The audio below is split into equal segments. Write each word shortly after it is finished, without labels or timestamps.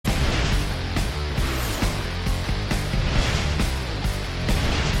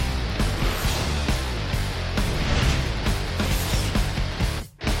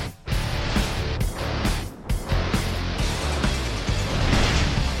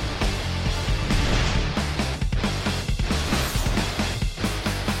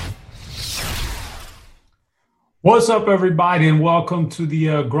What's up, everybody, and welcome to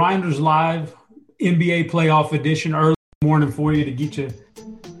the Grinders Live NBA Playoff Edition. Early morning for you to get you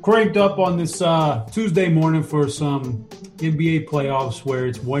cranked up on this Tuesday morning for some NBA playoffs, where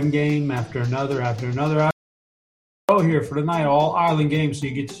it's one game after another after another. Here for tonight, all island games, so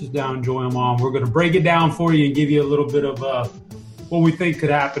you get to sit down and enjoy them all. We're going to break it down for you and give you a little bit of what we think could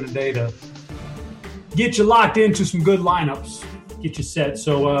happen today to get you locked into some good lineups, get you set.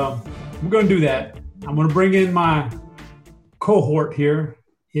 So we're going to do that. I'm going to bring in my cohort here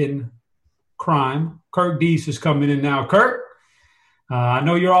in crime. Kirk Deese is coming in now. Kirk, I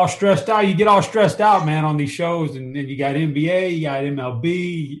know you're all stressed out. You get all stressed out, man, on these shows. And then you got NBA, you got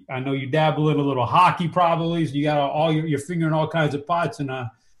MLB. I know you dabble in a little hockey probably. So you got all your finger in all kinds of pots. And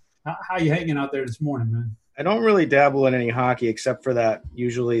how you hanging out there this morning, man? I don't really dabble in any hockey except for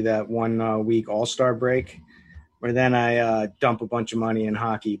usually that 1 week All-Star break where then I dump a bunch of money in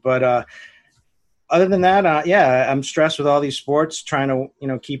hockey. But other than that, I'm stressed with all these sports, trying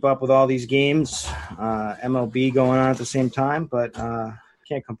to, keep up with all these games, MLB going on at the same time, but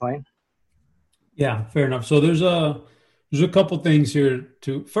can't complain. Yeah, fair enough. So there's a couple things here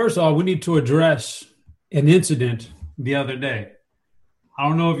to. First of all, we need to address an incident the other day. I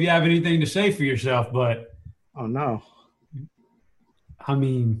don't know if you have anything to say for yourself, but oh no. I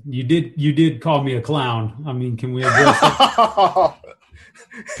mean, you did call me a clown. I mean, can we address it?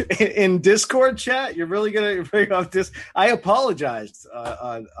 In Discord chat, you're really gonna bring up this? I apologized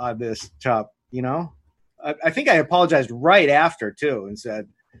on this, Chop. I think I apologized right after too, and said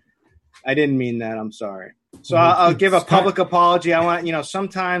I didn't mean that. I'm sorry. So I'll give a public apology. I want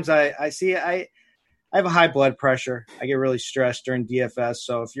sometimes I have a high blood pressure. I get really stressed during DFS.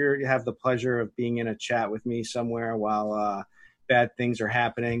 So if you have the pleasure of being in a chat with me somewhere while bad things are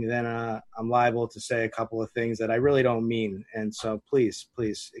happening, then I'm liable to say a couple of things that I really don't mean. And so please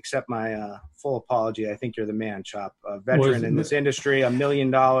accept my full apology. I think you're the man, Chop. A veteran in this industry, $1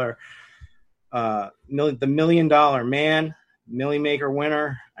 million, the $1 million man, Millie Maker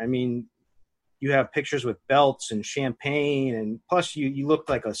winner. I mean, you have pictures with belts and champagne, and plus you looked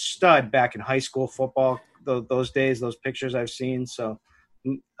like a stud back in high school football. Those days, those pictures I've seen. So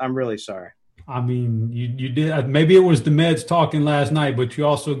I'm really sorry. I mean, you did. Maybe it was the meds talking last night, but you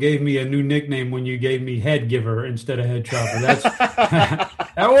also gave me a new nickname when you gave me Head Giver instead of Head Chopper. That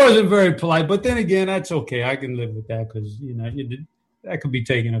wasn't very polite, but then again, that's okay. I can live with that because that could be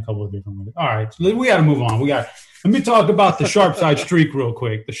taken a couple of different ways. All right, so we got to move on. Let me talk about the Sharp Side Streak real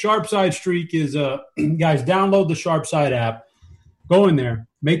quick. The Sharp Side Streak is guys, download the Sharp Side app, go in there,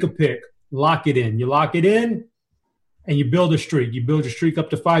 make a pick, lock it in. You lock it in. And you build a streak. You build your streak up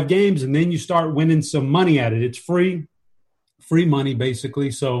to 5 games, and then you start winning some money at it. It's free money,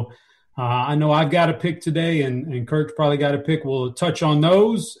 basically. So I know I've got a pick today, and Kirk's probably got a pick. We'll touch on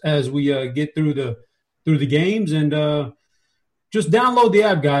those as we get through the games. And just download the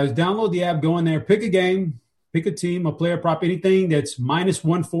app, guys. Download the app. Go in there. Pick a game. Pick a team, a player prop, anything that's minus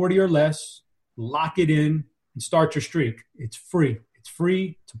 140 or less. Lock it in and start your streak. It's free. It's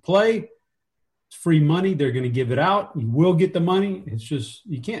free to play. Free money. They're going to give it out. You will get the money. It's just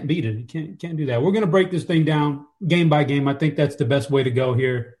you can't beat it. You can't do that. We're going to break this thing down game by game. I think that's the best way to go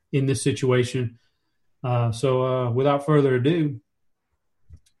here in this situation. So without further ado,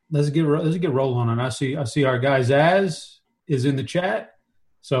 let's get rolling on it. I see our guy Zaz is in the chat.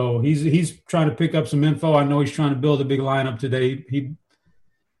 So he's trying to pick up some info. I know he's trying to build a big lineup today. He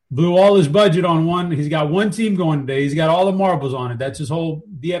blew all his budget on one. He's got one team going today. He's got all the marbles on it. That's his whole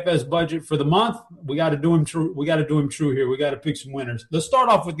DFS budget for the month. We got to do him true. We got to do him true here. We got to pick some winners. Let's start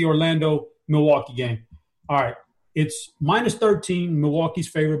off with the Orlando-Milwaukee game. All right. It's minus 13. Milwaukee's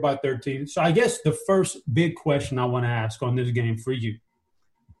favored by 13. So I guess the first big question I want to ask on this game for you,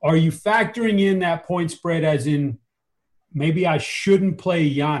 are you factoring in that point spread as in maybe I shouldn't play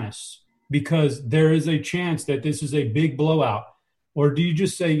Giannis because there is a chance that this is a big blowout? Or do you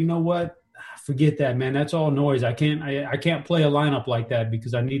just say, you know what, forget that, man. That's all noise. I can't play a lineup like that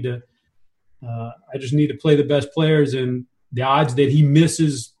because I just need to play the best players, and the odds that he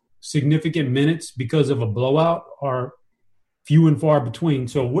misses significant minutes because of a blowout are few and far between.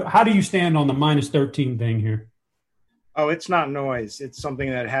 So how do you stand on the minus 13 thing here? Oh, it's not noise. It's something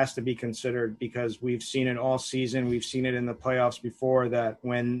that has to be considered because we've seen it all season. We've seen it in the playoffs before that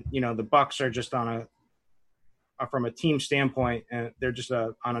when, the Bucks are just from a team standpoint, and they're just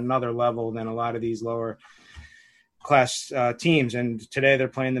on another level than a lot of these lower class teams. And today they're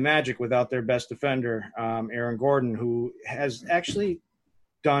playing the Magic without their best defender, Aaron Gordon, who has actually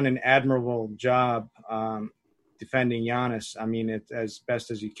done an admirable job defending Giannis. I mean, it's as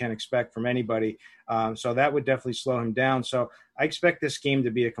best as you can expect from anybody. So that would definitely slow him down. So I expect this game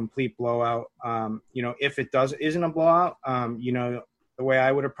to be a complete blowout. If it isn't a blowout, the way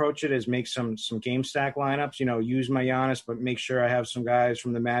I would approach it is make some game stack lineups, use my Giannis, but make sure I have some guys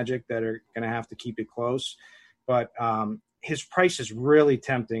from the Magic that are going to have to keep it close. But his price is really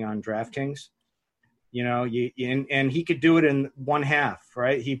tempting on DraftKings, and he could do it in one half,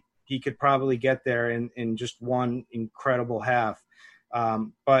 right? He could probably get there in just one incredible half.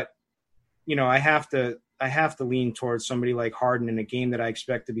 But I have to lean towards somebody like Harden in a game that I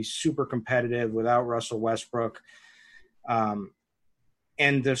expect to be super competitive without Russell Westbrook.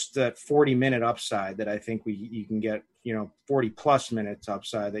 And just that 40-minute upside that I think you can get, 40-plus minutes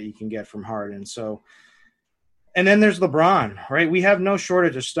upside that you can get from Harden. So, and then there's LeBron, right? We have no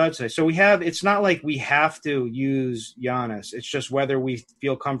shortage of studs today. So it's not like we have to use Giannis. It's just whether we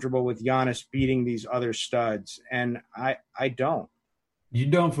feel comfortable with Giannis beating these other studs. And I don't. You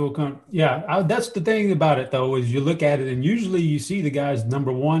don't feel comfortable. Yeah, that's the thing about it, though, is you look at it, and usually you see the guys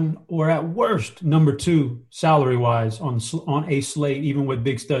number one or at worst number two salary-wise on a slate, even with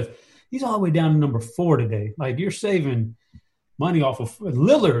big studs. He's all the way down to number 4 today. Like, you're saving money off of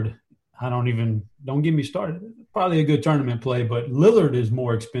Lillard. Don't get me started. Probably a good tournament play, but Lillard is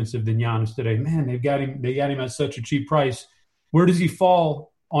more expensive than Giannis today. Man, they got him at such a cheap price. Where does he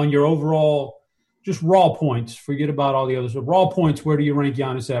fall on your overall – just raw points? Forget about all the others. So raw points, where do you rank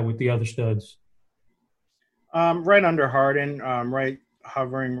Giannis at with the other studs? Right under Harden, right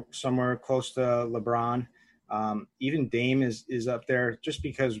hovering somewhere close to LeBron. Even Dame is up there just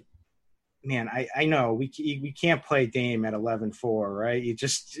because, man, I know we can't play Dame at 11-4, right?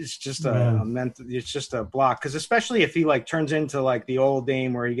 It's just a block, because especially if he turns into the old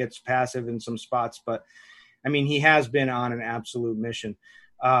Dame where he gets passive in some spots. But I mean, he has been on an absolute mission.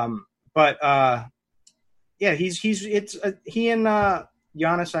 But he and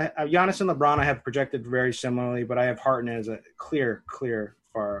Giannis, Giannis and LeBron I have projected very similarly, but I have Harden as a clear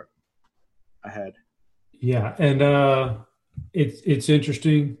far ahead. Yeah, and it's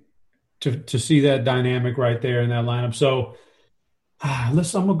interesting to see that dynamic right there in that lineup. So I'm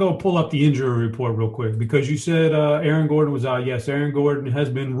gonna go pull up the injury report real quick, because you said Aaron Gordon was out. Yes, Aaron Gordon has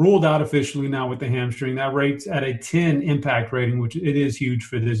been ruled out officially now with the hamstring. That rates at a 10 impact rating, which it is huge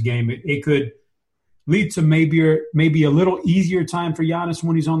for this game. It could lead to maybe a little easier time for Giannis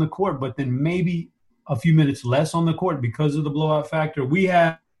when he's on the court, but then maybe a few minutes less on the court because of the blowout factor. We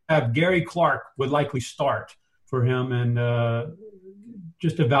have Gary Clark would likely start for him, and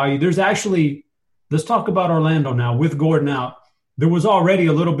just a value. There's actually, let's talk about Orlando now with Gordon out. There was already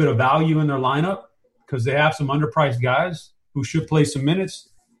a little bit of value in their lineup because they have some underpriced guys who should play some minutes.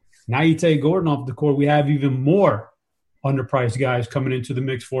 Now you take Gordon off the court, we have even more underpriced guys coming into the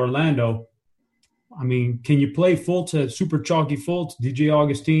mix for Orlando. I mean, can you play Fultz at super chalky Fultz, DJ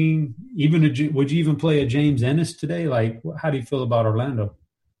Augustine? Would you even play a James Ennis today? How do you feel about Orlando?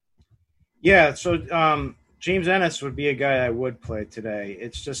 Yeah, so James Ennis would be a guy I would play today.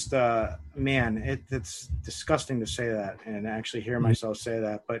 It's just, it's disgusting to say that and actually hear myself say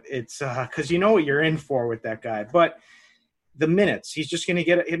that. But it's because you know what you're in for with that guy. But the minutes, he's just going to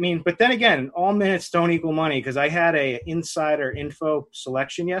get – but then again, all minutes don't equal money, because I had a insider info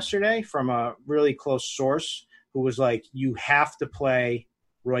selection yesterday from a really close source who was like, you have to play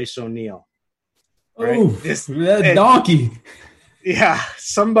Royce O'Neal. Right? Oh, that donkey. Yeah,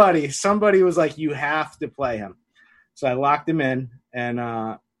 somebody was like, you have to play him. So I locked him in, and,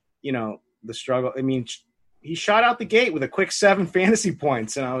 the struggle. I mean, he shot out the gate with a quick 7 fantasy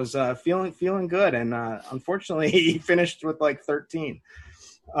points, and I was feeling good. And unfortunately, he finished with 13.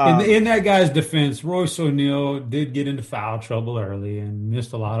 In that guy's defense, Royce O'Neal did get into foul trouble early and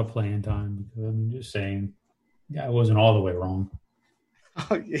missed a lot of playing time. I'm just saying, guy wasn't all the way wrong.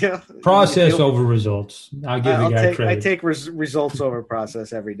 Yeah, process over results. I'll give the guy credit. I take results over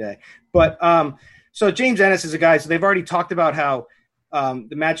process every day. But so James Ennis is a guy. So they've already talked about how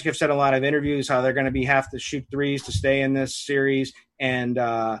the Magic have said in a lot of interviews how they're going to have to shoot threes to stay in this series, and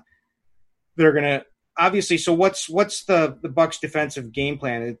they're going to obviously. So what's the Bucks' defensive game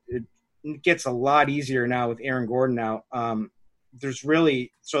plan? It gets a lot easier now with Aaron Gordon out. There's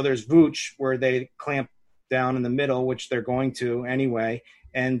Vooch, where they clamp down in the middle, which they're going to anyway.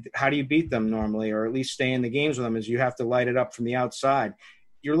 And how do you beat them normally, or at least stay in the games with them, is you have to light it up from the outside.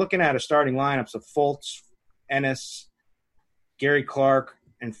 You're looking at a starting lineups of Fultz, Ennis, Gary Clark,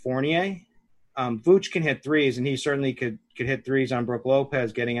 and Fournier. Vooch can hit threes, and he certainly could hit threes on Brook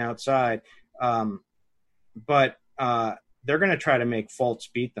Lopez getting outside. But they're going to try to make Fultz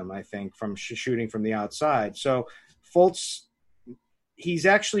beat them, I think, from shooting from the outside. So Fultz, he's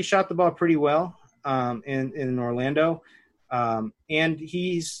actually shot the ball pretty well. in Orlando. And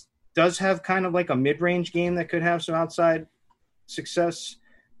does have kind of like a mid-range game that could have some outside success.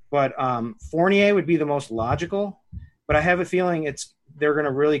 But Fournier would be the most logical. But I have a feeling they're going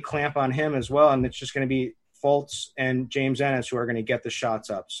to really clamp on him as well, and it's just going to be Fultz and James Ennis who are going to get the shots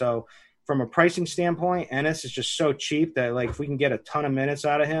up. So from a pricing standpoint, Ennis is just so cheap that like if we can get a ton of minutes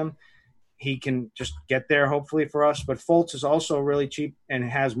out of him, he can just get there hopefully for us. But Fultz is also really cheap and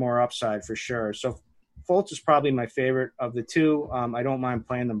has more upside for sure. So Fultz is probably my favorite of the two. I don't mind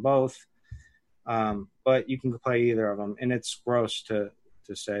playing them both, but you can play either of them, and it's gross to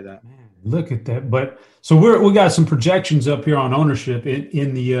say that. Man, look at that! But so we got some projections up here on ownership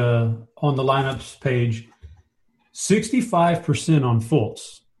in the on the lineups page. 65% on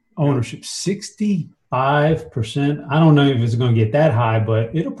Fultz ownership. 65%. I don't know if it's going to get that high,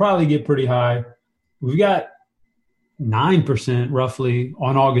 but it'll probably get pretty high. We've got 9% roughly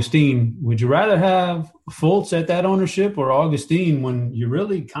on Augustine. Would you rather have Fultz at that ownership or Augustine when you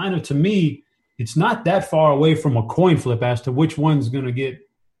really kind of, to me, it's not that far away from a coin flip as to which one's going to get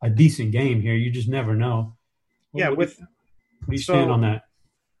a decent game here. You just never know. Yeah, what do you stand on that?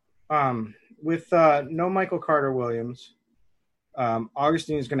 With no Michael Carter-Williams,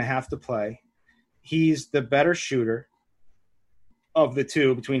 Augustine is going to have to play. He's the better shooter of the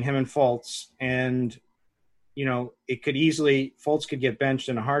two between him and Fultz. And, you know, Fultz could get benched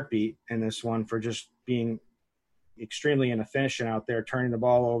in a heartbeat in this one for just being extremely inefficient out there, turning the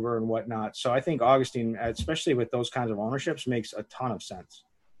ball over and whatnot. So I think Augustine, especially with those kinds of ownerships, makes a ton of sense.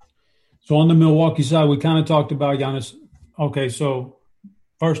 So on the Milwaukee side, we kind of talked about Giannis. Okay, so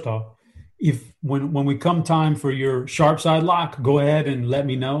first off, when we come time for your sharp side lock, go ahead and let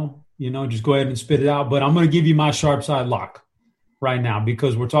me know. You know, just go ahead and spit it out. But I'm going to give you my sharp side lock right now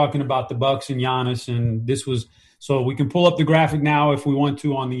because we're talking about the Bucks and Giannis, and this was so we can pull up the graphic now if we want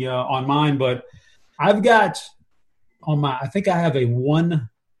to on the on mine. But I've got on my, I think I have a one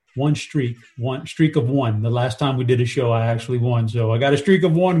streak of one. The last time we did a show, I actually won. So I got a streak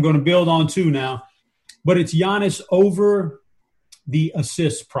of one. I'm going to build on two now. But it's Giannis over the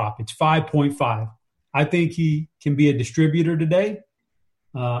assist prop. It's 5.5. I think he can be a distributor today.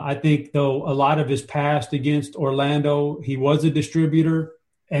 I think, though, a lot of his past against Orlando, he was a distributor,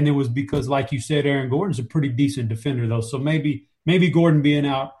 and it was because, like you said, Aaron Gordon's a pretty decent defender, though. So maybe Gordon being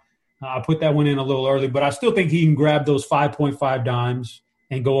out, I put that one in a little early, but I still think he can grab those 5.5 dimes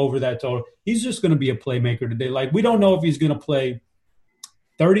and go over that total. He's just going to be a playmaker today. Like, we don't know if he's going to play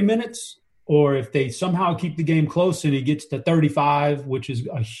 30 minutes or if they somehow keep the game close and he gets to 35, which is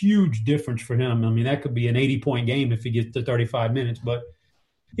a huge difference for him. I mean, that could be an 80-point game if he gets to 35 minutes, but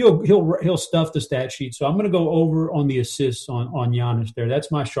he'll stuff the stat sheet. So I'm going to go over on the assists on Giannis there.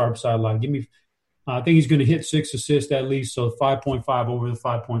 That's my sharp side line. I think he's going to hit 6 assists at least, so 5.5 over the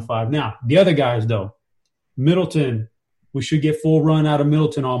 5.5. Now, the other guys, though, Middleton, we should get full run out of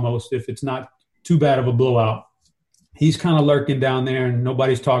Middleton almost if it's not too bad of a blowout. He's kind of lurking down there, and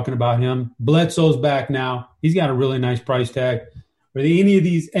nobody's talking about him. Bledsoe's back now. He's got a really nice price tag. Are there any of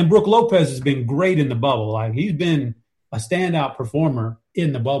these? And Brook Lopez has been great in the bubble. Like, he's been a standout performer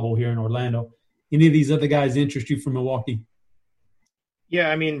in the bubble here in Orlando. Any of these other guys interest you from Milwaukee? Yeah,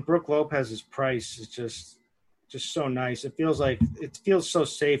 I mean, Brook Lopez's price is just so nice. It feels so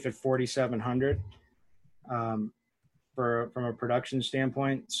safe at 4,700 from a production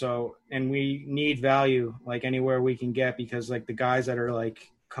standpoint. So, and we need value like anywhere we can get because like the guys that are like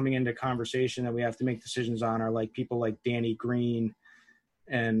coming into conversation that we have to make decisions on are like people like Danny Green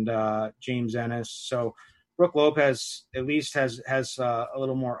and James Ennis. So Brook Lopez at least has a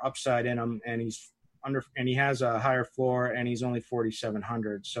little more upside in him, and he has a higher floor, and he's only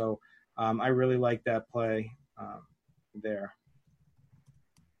 4,700. So I really like that play there.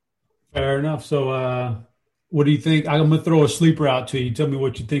 Fair enough. So what do you think? I'm going to throw a sleeper out to you. Tell me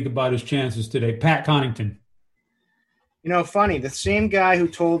what you think about his chances today. Pat Connaughton. You know, funny, the same guy who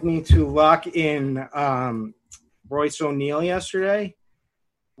told me to lock in Royce O'Neal yesterday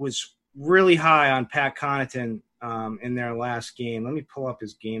was really high on Pat Connaughton in their last game. Let me pull up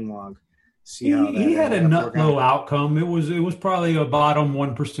his game log. See how he had a nut low outcome. It was probably a bottom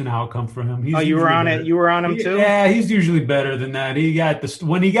 1% outcome for him. You were on it. You were on him too. Yeah, he's usually better than that.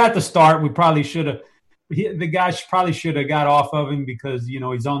 When he got the start, we probably should have. The guy probably should have got off of him because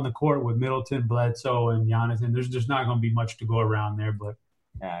he's on the court with Middleton, Bledsoe, and Giannis, and there's just not going to be much to go around there. But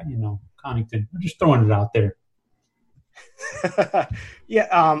Connaughton, I'm just throwing it out there.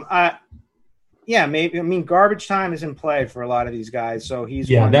 Yeah, Yeah, maybe. I mean, garbage time is in play for a lot of these guys, so he's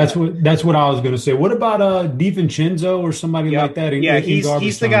Yeah, one that's what I was going to say. What about DiVincenzo or somebody like Yep. that Yeah, in garbage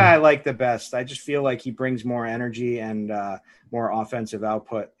he's the time? guy I like the best. I just feel like he brings more energy and more offensive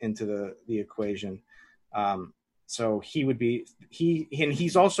output into the equation. So he would be and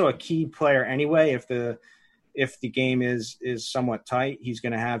he's also a key player anyway. If the game is somewhat tight, he's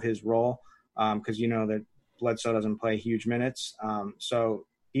going to have his role because that Bledsoe doesn't play huge minutes. So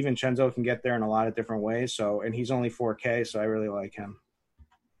DiVincenzo can get there in a lot of different ways. So and he's only 4K, so I really like him.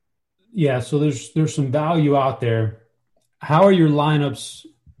 Yeah, so there's some value out there. How are your lineups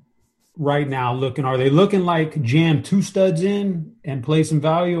right now looking? Are they looking like jam two studs in and play some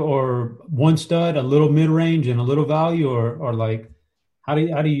value, or one stud, a little mid range, and a little value, or like how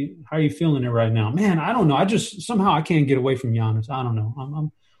are you feeling it right now? Man, I don't know. I just somehow I can't get away from Giannis. I don't know.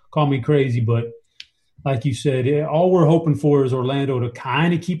 I'm call me crazy, but like you said, all we're hoping for is Orlando to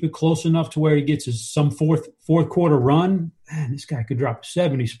kind of keep it close enough to where he gets some fourth quarter run. Man, this guy could drop a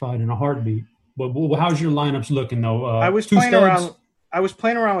 70 spot in a heartbeat. But how's your lineups looking though? I was Two playing studs. around. I was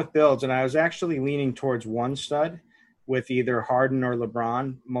playing around with builds, and I was actually leaning towards one stud with either Harden or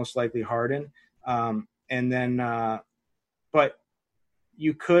LeBron, most likely Harden. And then, but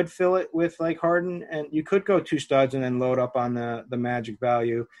you could fill it with like Harden, and you could go two studs and then load up on the Magic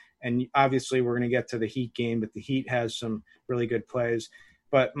value. And obviously, we're going to get to the Heat game, but the Heat has some really good plays.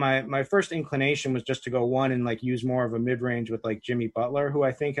 But my first inclination was just to go one and like use more of a mid range with like Jimmy Butler, who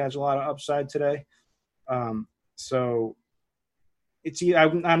I think has a lot of upside today. So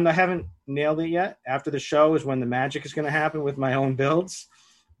I haven't nailed it yet. After the show is when the magic is going to happen with my own builds.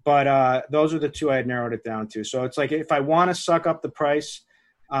 But those are the two I had narrowed it down to. So it's like if I want to suck up the price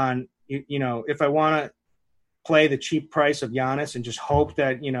on, if I want to play the cheap price of Giannis and just hope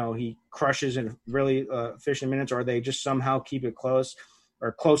that, he crushes in really efficient minutes, or they just somehow keep it close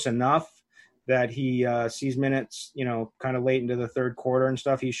or close enough that he sees minutes, kind of late into the third quarter and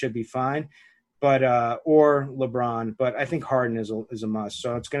stuff, he should be fine. But or LeBron, but I think Harden is a must.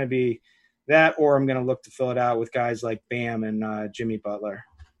 So it's going to be that, or I'm going to look to fill it out with guys like Bam and Jimmy Butler.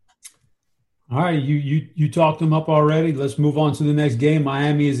 All right, you talked them up already. Let's move on to the next game.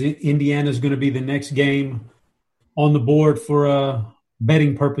 Indiana is going to be the next game on the board for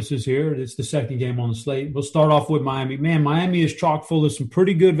betting purposes here. It's the second game on the slate. We'll start off with Miami. Man, Miami is chock full of some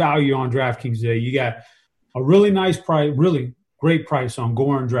pretty good value on DraftKings today. You got a really nice price, really great price on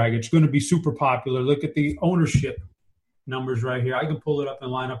Goran Dragic. It's going to be super popular. Look at the ownership numbers right here. I can pull it up in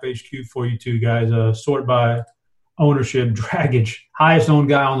Lineup HQ for you two guys. Sort by ownership. Dragic, highest owned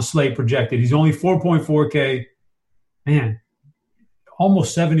guy on the slate projected. He's only 4.4K. Man,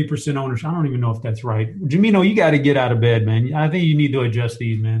 almost 70% ownership. I don't even know if that's right. Jamino, you got to get out of bed, man. I think you need to adjust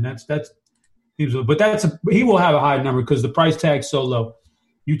these, man. He will have a high number because the price tag's so low.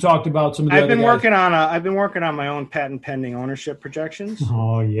 You talked about some of the I've other been guys. working on my own patent pending ownership projections.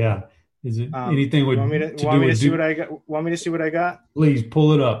 Oh yeah. Is it anything with want me to see what I got? Want me to see what I got? Please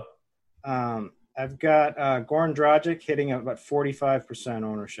pull it up. I've got Goran Dragic hitting at about 45%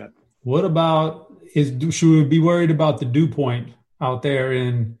 ownership. What about should we be worried about the dew point out there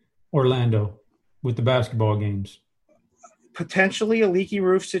in Orlando with the basketball games? Potentially a leaky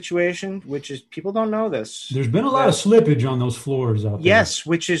roof situation, which is people don't know this. There's been a lot of slippage on those floors out there. Yes,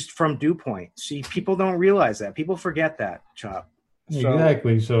 which is from dew point. See, people don't realize that. People forget that, Chop.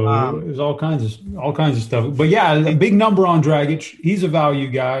 Exactly. So there's all kinds of stuff. But yeah, a big number on Dragic. He's a value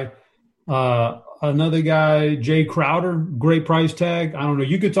guy. Another guy, Jay Crowder, great price tag. I don't know.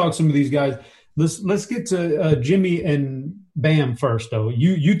 You could talk some of these guys. Let's get to Jimmy and Bam first, though.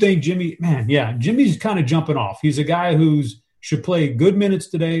 You think Jimmy? Man, yeah, Jimmy's kind of jumping off. He's a guy who's should play good minutes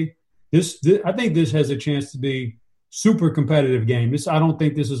today. This I think this has a chance to be super competitive game. I don't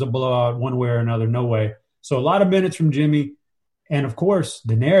think this is a blowout one way or another. No way. So a lot of minutes from Jimmy, and of course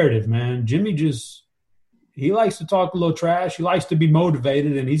the narrative, man. Jimmy he likes to talk a little trash. He likes to be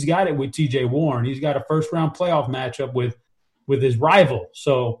motivated, and he's got it with TJ Warren. He's got a first-round playoff matchup with his rival.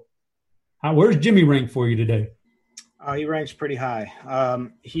 So where's Jimmy rank for you today? He ranks pretty high.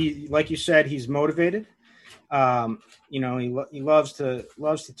 He, like you said, he's motivated. He loves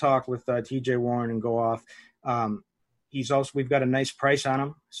to talk with TJ Warren and go off. We've got a nice price on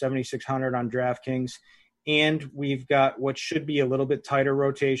him, 7,600 on DraftKings. And we've got what should be a little bit tighter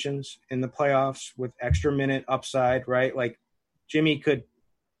rotations in the playoffs with extra minute upside, right? Like Jimmy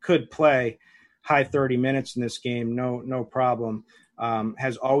could play high 30 minutes in this game, no problem.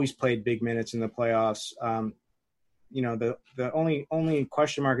 Has always played big minutes in the playoffs. The only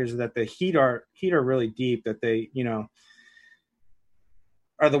question mark is that the Heat are really deep. That they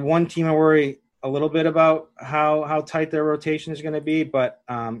are the one team I worry a little bit about how tight their rotation is going to be, but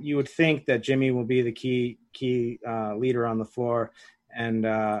you would think that Jimmy will be the key leader on the floor and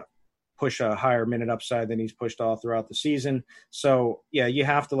push a higher minute upside than he's pushed all throughout the season. So yeah, you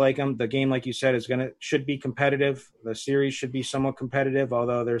have to like him. The game, like you said, should be competitive. The series should be somewhat competitive,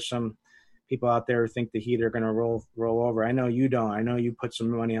 although there's some people out there who think the Heat are going to roll over. I know you don't. I know you put some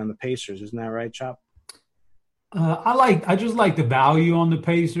money on the Pacers. Isn't that right, Chop? I just like the value on the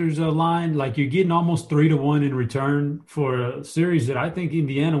Pacers line. Like you're getting almost 3-1 in return for a series that I think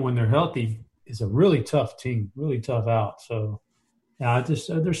Indiana, when they're healthy, is a really tough team, really tough out. So yeah,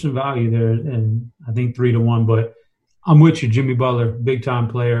 there's some value there, and I think 3-1. But I'm with you, Jimmy Butler, big time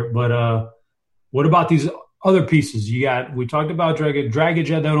player. But what about these other pieces? We talked about Dragic. Dragic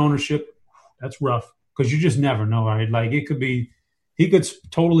had that ownership. That's rough because you just never know, right? Like he could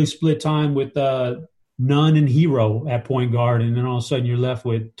totally split time with Nunn and Hero at point guard, and then all of a sudden you're left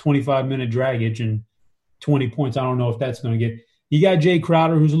with 25-minute Dragic and 20 points. I don't know if that's going to get. You got Jay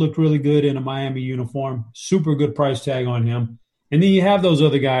Crowder, who's looked really good in a Miami uniform. Super good price tag on him. And then you have those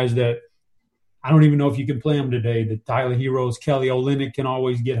other guys that I don't even know if you can play them today. The Tyler Heroes, Kelly Olynyk can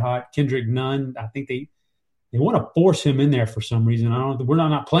always get hot. Kendrick Nunn, I think they want to force him in there for some reason. We're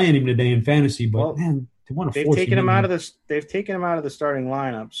not playing him today in fantasy, but man, they want to force him. They've taken him out of the starting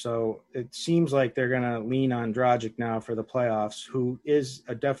lineup, so it seems like they're going to lean on Dragic now for the playoffs, who is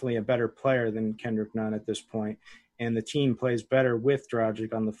definitely a better player than Kendrick Nunn at this point, and the team plays better with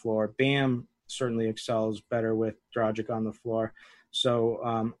Dragic on the floor. Bam certainly excels better with Dragic on the floor,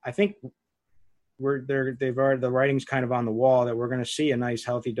 so I think the writing's kind of on the wall that we're going to see a nice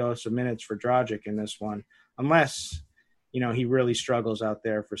healthy dose of minutes for Dragic in this one, unless he really struggles out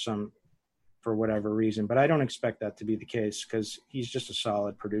there for whatever reason. But I don't expect that to be the case because he's just a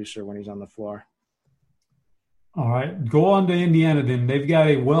solid producer when he's on the floor. All right, go on to Indiana then. They've got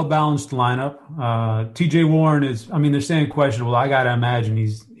a well-balanced lineup. T.J. Warren they're saying questionable. I got to imagine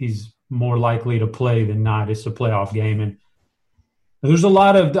he's more likely to play than not. It's a playoff game, and there's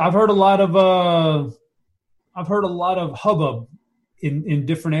I've heard a lot of hubbub in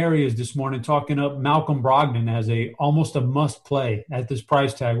different areas this morning, talking up Malcolm Brogdon as almost a must play at this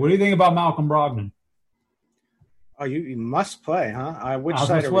price tag. What do you think about Malcolm Brogdon? Oh, you must play, huh?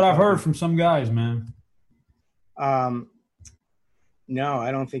 That's what I've heard from some guys, man. No,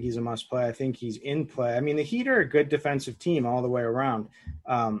 I don't think he's a must play. I think he's in play. I mean, the Heat are a good defensive team all the way around.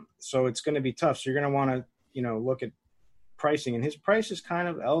 So it's going to be tough. So you're going to want to, look at pricing, and his price is kind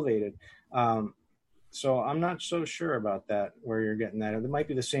of elevated. So I'm not so sure about that, where you're getting that. It might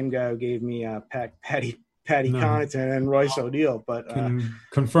be the same guy who gave me Patty Connaughton and Royce O'Neal, but can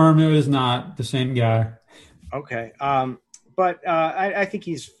confirm it is not the same guy. Okay. But I think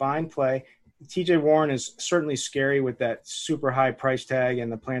he's fine play. TJ Warren is certainly scary with that super high price tag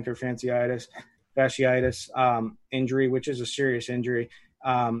and the plantar fasciitis injury, which is a serious injury.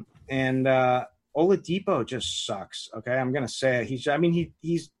 And Oladipo just sucks. Okay. I'm going to say it.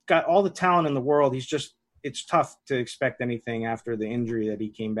 He's got all the talent in the world. It's tough to expect anything after the injury that he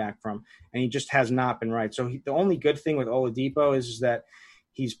came back from, and he just has not been right. So the only good thing with Oladipo is that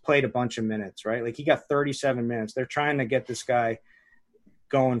he's played a bunch of minutes, right? Like he got 37 minutes. They're trying to get this guy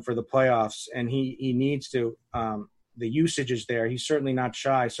going for the playoffs, and he needs to. The usage is there. He's certainly not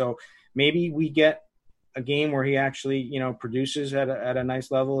shy. So maybe we get a game where he actually, produces at a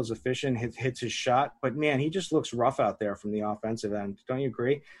nice level, is efficient, hits his shot. But man, he just looks rough out there from the offensive end. Don't you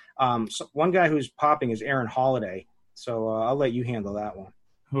agree? So one guy who's popping is Aaron Holiday. So I'll let you handle that one.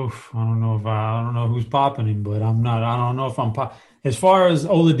 Oof, I don't know who's popping him, but I don't know if I'm as far as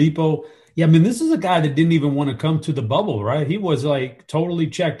Oladipo. Yeah, this is a guy that didn't even want to come to the bubble, right? He was like totally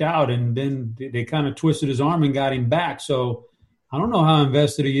checked out, and then they kind of twisted his arm and got him back. So I don't know how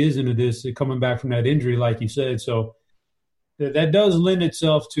invested he is into this, coming back from that injury, like you said. So that has lended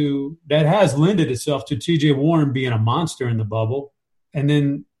itself to TJ Warren being a monster in the bubble. And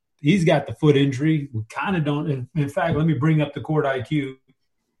then he's got the foot injury. We kind of don't. In fact, let me bring up the court IQ.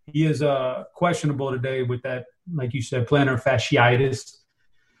 He is questionable today with that, like you said, plantar fasciitis.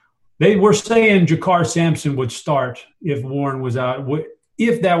 They were saying Jakar Sampson would start if Warren was out.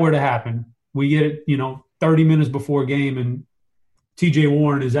 If that were to happen, we get it, 30 minutes before game, and TJ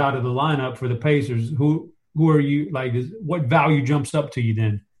Warren is out of the lineup for the Pacers. Who are you like? What value jumps up to you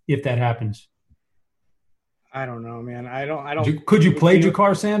then if that happens? I don't know, man. I don't. Could you play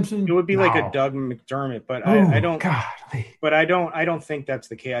Jakar Sampson? It would be like a Doug McDermott, but I don't. God. But I don't think that's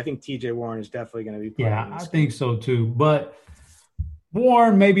the case. I think TJ Warren is definitely going to be playing. Yeah, I think so too. But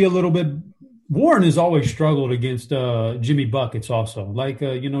Warren maybe a little bit Warren has always struggled against Jimmy Buckets also. Like,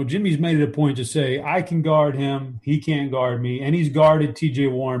 Jimmy's made it a point to say, I can guard him, he can't guard me, and he's guarded TJ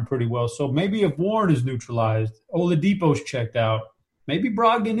Warren pretty well. So maybe if Warren is neutralized, Oladipo's checked out, maybe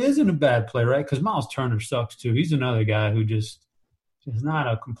Brogdon isn't a bad player, right? Because Miles Turner sucks too. He's another guy who just is not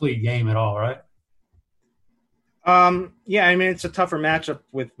a complete game at all, right? Yeah, I mean, it's a tougher matchup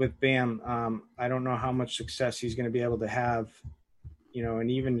with Bam. I don't know how much success he's going to be able to have.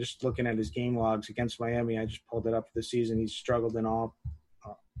 And even just looking at his game logs against Miami, I just pulled it up for the season. He's struggled in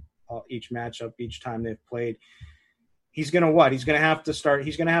each matchup, each time they've played. He's going to what? He's going to have to start.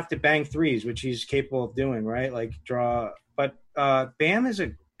 He's going to have to bang threes, which he's capable of doing, right? Like draw. But Bam is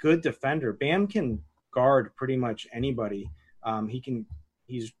a good defender. Bam can guard pretty much anybody.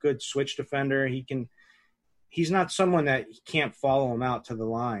 He's a good switch defender. He's not someone that can't follow him out to the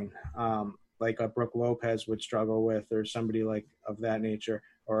line. Like a Brook Lopez would struggle with, or somebody like of that nature,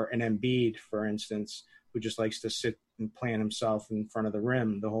 or an Embiid, for instance, who just likes to sit and plant himself in front of the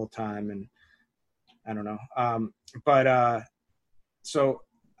rim the whole time. And I don't know. So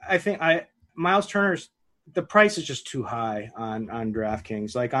I think Miles Turner's, the price is just too high on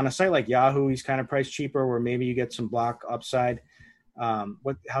DraftKings. Like on a site like Yahoo, he's kind of priced cheaper where maybe you get some block upside.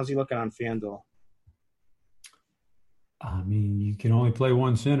 How's he looking on FanDuel? I mean, you can only play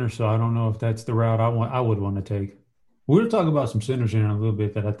one center, so I don't know if that's the route I would want to take. We're going to talk about some centers in a little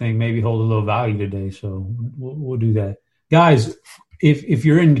bit that I think maybe hold a little value today, so we'll do that. Guys, if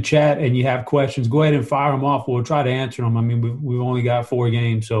you're in the chat and you have questions, go ahead and fire them off. We'll try to answer them. I mean, we've only got 4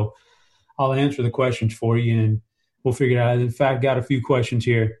 games, so I'll answer the questions for you, and we'll figure it out. In fact, got a few questions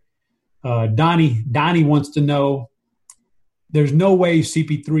here. Donnie wants to know, there's no way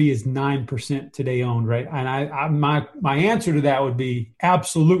CP3 is 9% today owned, right? And my answer to that would be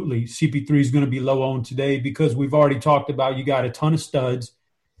absolutely CP3 is going to be low owned today because we've already talked about you got a ton of studs.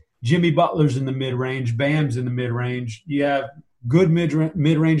 Jimmy Butler's in the mid-range. Bam's in the mid-range. You have good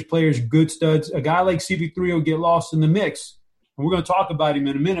mid-range players, good studs. A guy like CP3 will get lost in the mix. And we're going to talk about him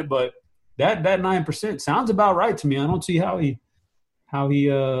in a minute, but that 9% sounds about right to me. I don't see how he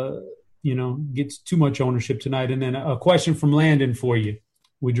gets too much ownership tonight. And then a question from Landon for you.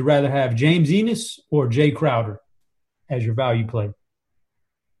 Would you rather have James Ennis or Jay Crowder as your value play?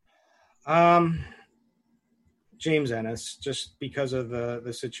 James Ennis, just because of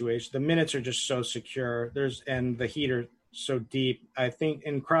the situation. The minutes are just so secure. And the Heat are so deep. I think,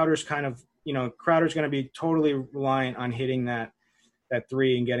 and Crowder's Crowder's going to be totally reliant on hitting that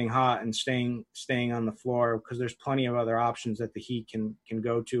three and getting hot and staying on the floor because there's plenty of other options that the Heat can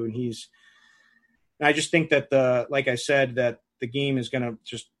go to. And I just think that like I said, that the game is going to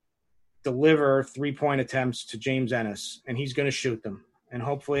just deliver 3-point attempts to James Ennis, and he's going to shoot them. And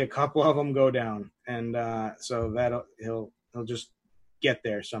hopefully a couple of them go down. And so that he'll just get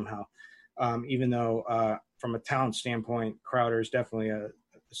there somehow. Even though from a talent standpoint, Crowder is definitely a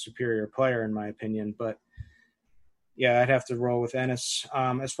superior player in my opinion, but yeah, I'd have to roll with Ennis.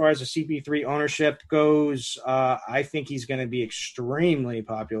 As far as the CP3 ownership goes, I think he's going to be extremely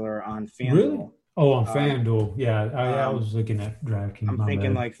popular on FanDuel. Really? Oh, on FanDuel. Yeah, I was looking at DraftKings. I'm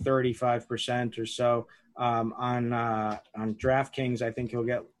thinking like 35% or so. On DraftKings, I think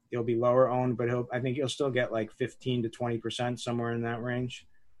he'll be lower owned, but I think he'll still get like 15 to 20%, somewhere in that range.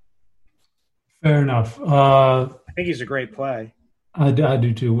 Fair enough. I think he's a great play. I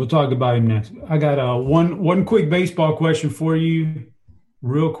do too. We'll talk about him next. I got one quick baseball question for you.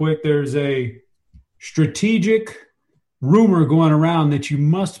 Real quick, there's a strategic rumor going around that you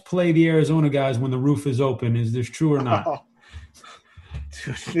must play the Arizona guys when the roof is open. Is this true or not? Oh,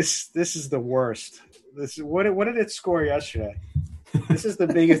 dude, this is the worst. What did it score yesterday? This is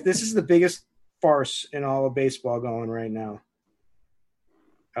the biggest farce in all of baseball going right now.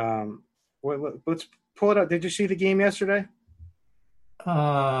 Let's pull it up. Did you see the game yesterday?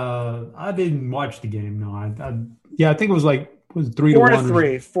 I didn't watch the game. No, I think it was 3 4 to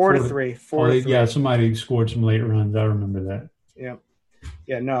 1. 4 to 3. 4 to 3. Yeah, somebody scored some late runs. I remember that.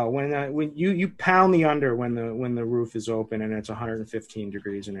 Yeah. No, when you pound the under when the roof is open and it's 115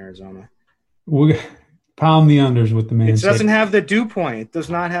 degrees in Arizona. We pound the unders with the man. It doesn't have the dew point. It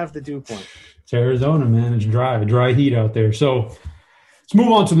does not have the dew point. It's Arizona, man. It's dry heat out there. So let's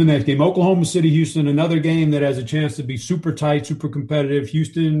move on to the next game. Oklahoma City, Houston, another game that has a chance to be super tight, super competitive.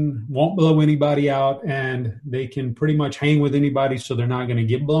 Houston won't blow anybody out, and they can pretty much hang with anybody, so they're not going to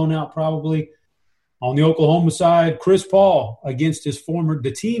get blown out probably. On the Oklahoma side, Chris Paul against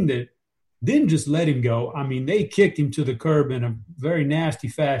the team that didn't just let him go. I mean, they kicked him to the curb in a very nasty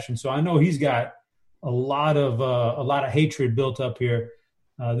fashion. So I know he's got a lot of hatred built up here.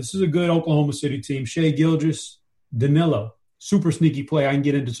 This is a good Oklahoma City team. Shai Gilgeous, Danilo. super sneaky play. I can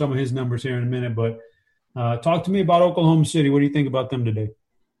get into some of his numbers here in a minute, but talk to me about Oklahoma City. What do you think about them today?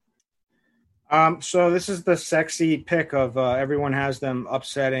 So this is the sexy pick of everyone has them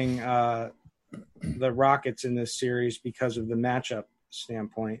upsetting the Rockets in this series because of the matchup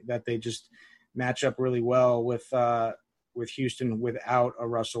standpoint, that they just match up really well with Houston without a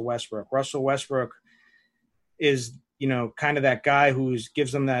Russell Westbrook. Russell Westbrook is, kind of that guy who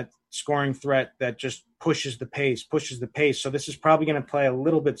gives them that scoring threat that just pushes the pace. So this is probably going to play a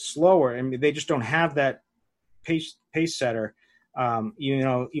little bit slower. I mean, they just don't have that pace setter.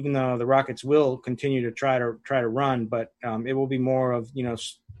 Even though the Rockets will continue to try to run, but it will be more of,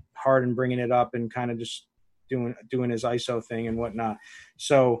 Harden bringing it up and kind of just doing his ISO thing and whatnot.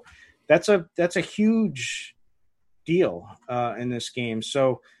 So that's a huge deal in this game.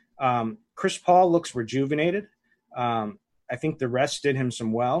 So Chris Paul looks rejuvenated. I think the rest did him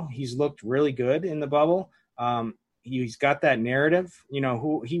some well. He's looked really good in the bubble. He's got that narrative,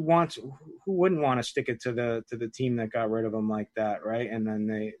 who wouldn't want to stick it to the team that got rid of him like that, right? And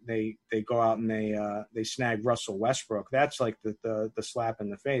then they go out and they snag Russell Westbrook. That's like the slap in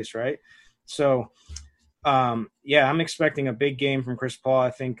the face, right? So I'm expecting a big game from Chris Paul.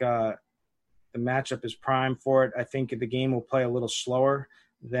 I think the matchup is prime for it. I think the game will play a little slower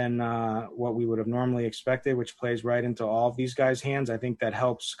than what we would have normally expected, which plays right into all of these guys' hands. I think that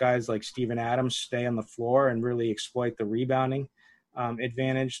helps guys like Steven Adams stay on the floor and really exploit the rebounding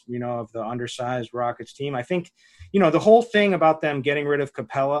advantage, of the undersized Rockets team. I think, the whole thing about them getting rid of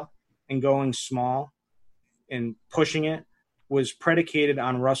Capella and going small and pushing it was predicated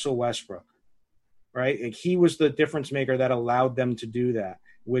on Russell Westbrook, right? Like, he was the difference maker that allowed them to do that,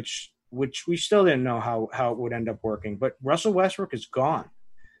 which we still didn't know how it would end up working. But Russell Westbrook is gone.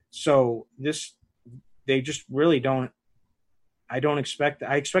 So they just really don't. I expect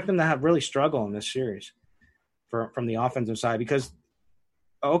them to have really struggle in this series from the offensive side, because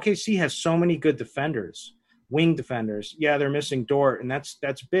OKC has so many good defenders, wing defenders. Yeah, they're missing Dort, and that's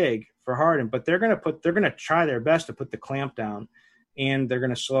big for Harden, but they're gonna try their best to put the clamp down, and they're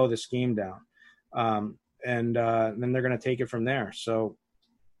gonna slow this game down, and then they're gonna take it from there. So,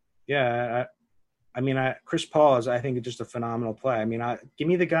 yeah. Chris Paul is, I think, just a phenomenal play. I mean, give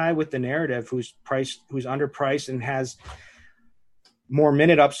me the guy with the narrative who's underpriced and has more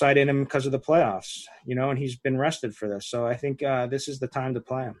minute upside in him because of the playoffs, and he's been rested for this. So I think this is the time to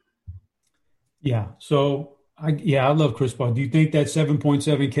play him. Yeah. So I love Chris Paul. Do you think that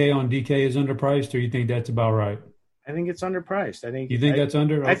 7.7K on DK is underpriced, or you think that's about right? I think it's underpriced. You think that's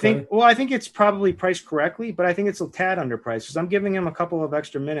under? Okay. I think it's probably priced correctly, but I think it's a tad underpriced because I'm giving him a couple of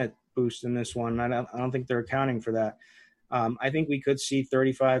extra minute boosts in this one. I don't think they're accounting for that. I think we could see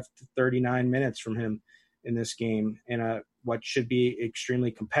 35 to 39 minutes from him in this game in what should be extremely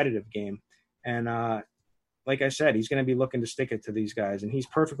competitive game. And like I said, he's going to be looking to stick it to these guys, and he's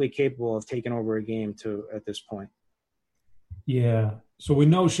perfectly capable of taking over a game at this point. Yeah. So we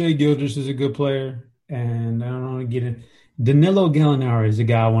know Shai Gilgeous is a good player. And I don't want to get in. Danilo Gallinari is the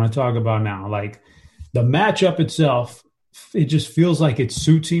guy I want to talk about now. Like, the matchup itself, it just feels like it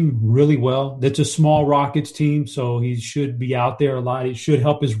suits him really well. That's a small Rockets team, so he should be out there a lot. It should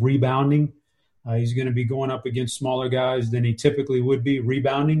help his rebounding. He's going to be going up against smaller guys than he typically would be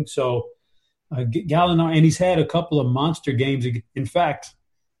rebounding. So Gallinari, and he's had a couple of monster games. In fact,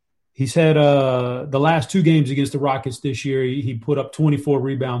 he's had the last two games against the Rockets this year. He put up 24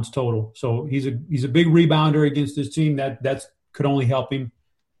 rebounds total. So he's a big rebounder against this team. That could only help him.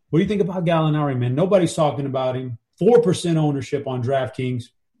 What do you think about Gallinari, man? Nobody's talking about him. 4% ownership on DraftKings.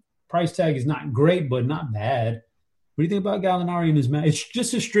 Price tag is not great, but not bad. What do you think about Gallinari and his match? It's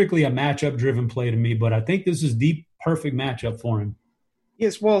just strictly a matchup-driven play to me, but I think this is the perfect matchup for him.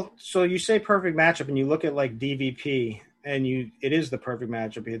 Yes, well, so you say perfect matchup, and you look at like DVP, and it is the perfect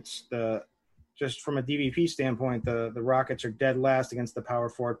matchup. It's just from a DVP standpoint, the Rockets are dead last against the power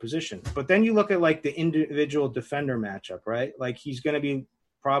forward position. But then you look at like the individual defender matchup, right? Like, he's going to be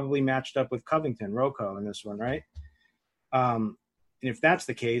probably matched up with Covington, Rocco in this one, right? And if that's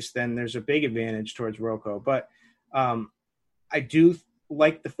the case, then there's a big advantage towards Rocco. But I do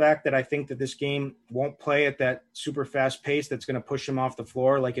like the fact that I think that this game won't play at that super fast pace that's going to push him off the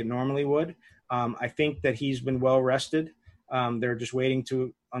floor like it normally would. I think that he's been well rested. They're just waiting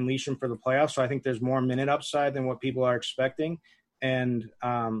to unleash him for the playoffs. So I think there's more minute upside than what people are expecting. And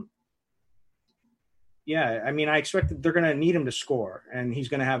I expect that they're going to need him to score, and he's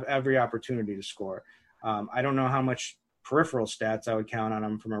going to have every opportunity to score. I don't know how much peripheral stats I would count on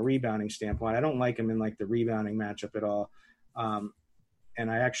him from a rebounding standpoint. I don't like him in like the rebounding matchup at all. And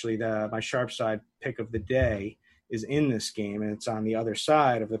I actually, my sharp side pick of the day is in this game, and it's on the other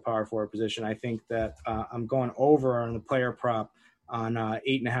side of the power forward position. I think that I'm going over on the player prop on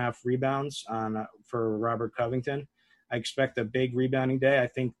 8.5 rebounds for Robert Covington. I expect a big rebounding day. I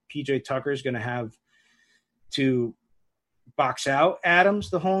think PJ Tucker is going to have to box out Adams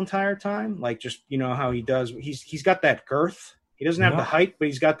the whole entire time. Like, just, how he does. He's got that girth. He doesn't have the height, but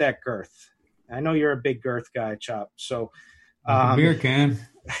he's got that girth. I know you're a big girth guy, Chop. So like a beer can.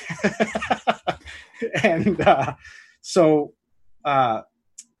 And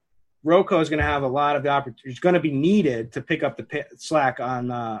Rocco is going to have a lot of the opportunities. He's going to be needed to pick up the slack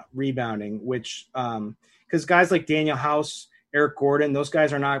on rebounding, which because guys like Daniel House, Eric Gordon, those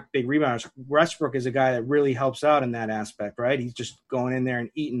guys are not big rebounders. Westbrook is a guy that really helps out in that aspect, right? He's just going in there and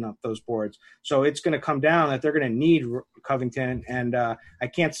eating up those boards. So it's going to come down that they're going to need Covington, and I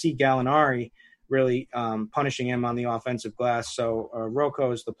can't see Gallinari really punishing him on the offensive glass. So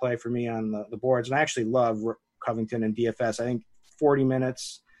Rocco is the play for me on the boards. And I actually love Covington and DFS. I think 40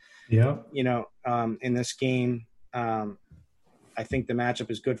 minutes, in this game, I think the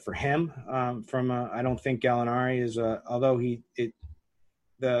matchup is good for him. I don't think Gallinari is although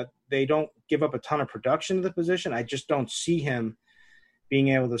they don't give up a ton of production to the position. I just don't see him being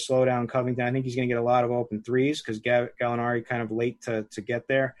able to slow down Covington. I think he's going to get a lot of open threes because Gallinari kind of late to get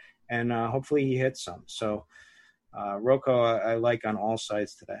there, and hopefully he hits some. So Rocco, I like on all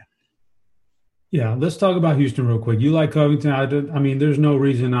sides today. Yeah, let's talk about Houston real quick. You like Covington? I mean, there's no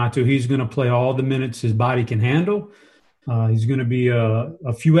reason not to. He's going to play all the minutes his body can handle. He's going to be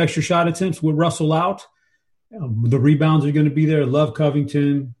a few extra shot attempts with Russell out. The rebounds are going to be there. Love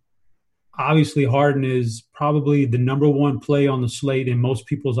Covington. Obviously, Harden is probably the number one play on the slate in most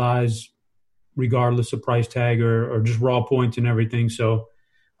people's eyes, regardless of price tag or just raw points and everything. So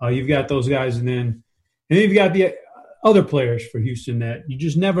you've got those guys, and then you've got the other players for Houston that you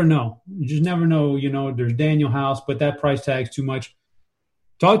just never know. You just never know. There's Daniel House, but that price tag's too much.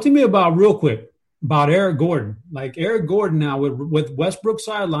 Talk to me real quick about Eric Gordon. Like Eric Gordon now with Westbrook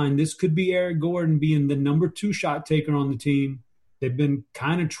sideline, this could be Eric Gordon being the number 2 shot taker on the team. They've been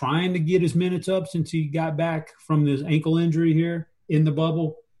kind of trying to get his minutes up since he got back from this ankle injury here in the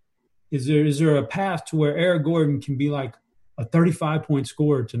bubble. Is there a path to where Eric Gordon can be like a 35-point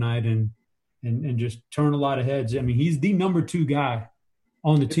scorer tonight and just turn a lot of heads? I mean, he's the number 2 guy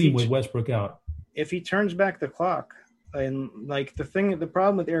on the team with Westbrook out. If he turns back the clock, and like the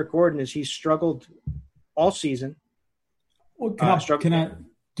problem with Eric Gordon is he's struggled all season. Well, can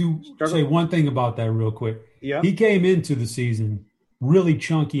I say one thing about that real quick? Yeah. He came into the season really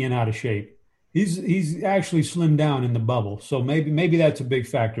chunky and out of shape. He's actually slimmed down in the bubble. So maybe that's a big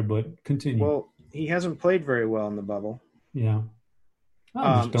factor, but continue. Well, he hasn't played very well in the bubble. Yeah.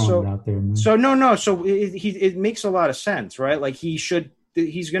 I'm just throwing it out there, man. So no. So it makes a lot of sense, right? Like he's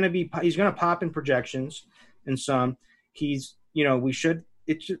going to pop in projections and some. It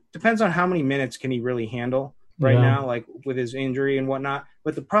depends on how many minutes can he really handle now, like with his injury and whatnot.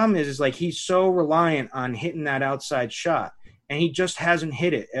 But the problem is like he's so reliant on hitting that outside shot, and he just hasn't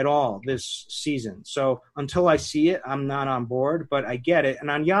hit it at all this season. So until I see it, I'm not on board, but I get it. And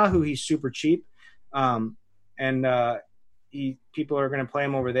on Yahoo, he's super cheap. People are going to play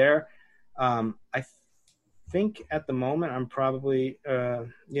him over there. I think at the moment I'm probably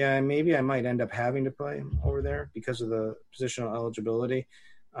maybe I might end up having to play him over there because of the positional eligibility,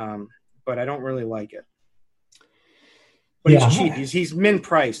 but I don't really like it. But he's cheap. He's min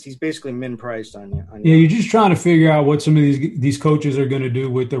priced. He's basically min priced on you. Yeah, you're just trying to figure out what some of these coaches are going to do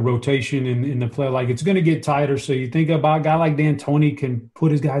with the rotation in the play. Like it's going to get tighter. So you think about a guy like D'Antoni can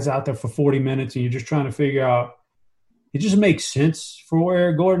put his guys out there for 40 minutes, and you're just trying to figure out. It just makes sense for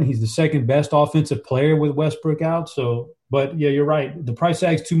Eric Gordon. He's the second best offensive player with Westbrook out. So, but yeah, you're right. The price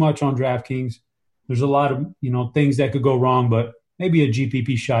tag's too much on DraftKings. There's a lot of, things that could go wrong, but maybe a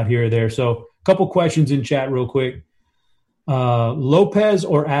GPP shot here or there. So a couple questions in chat real quick. Lopez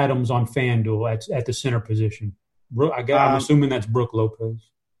or Adams on FanDuel at the center position? I'm assuming that's Brook Lopez.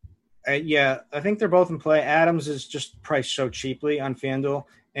 Yeah, I think they're both in play. Adams is just priced so cheaply on FanDuel,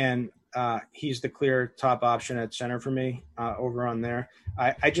 and he's the clear top option at center for me over on there.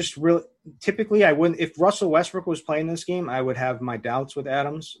 I just really typically I wouldn't. If Russell Westbrook was playing this game, I would have my doubts with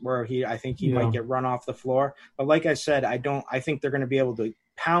Adams, where I think he might get run off the floor. But like I said, I think they're going to be able to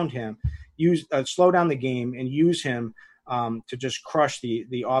pound him, slow down the game, and use him to just crush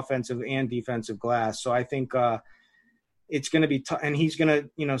the offensive and defensive glass. So I think it's going to be and he's going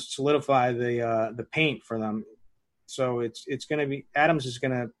to solidify the paint for them. So it's going to be Adams is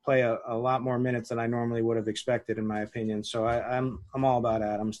going to play a lot more minutes than I normally would have expected, in my opinion. So I'm all about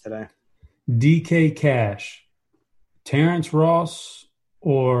Adams today. DK Cash, Terrence Ross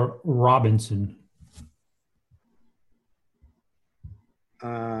or Robinson?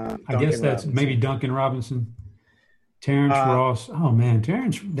 I guess that's Robinson. maybe Duncan Robinson, Terrence Ross. Oh man,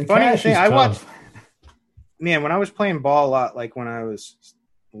 the funny cash thing, is I tough. watched. Man, when I was playing ball a lot, like when I was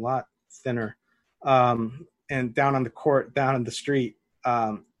a lot thinner, and down on the court, down in the street,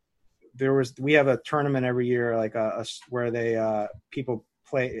 we have a tournament every year, like where they people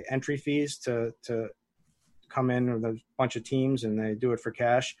play entry fees to come in with a bunch of teams, and they do it for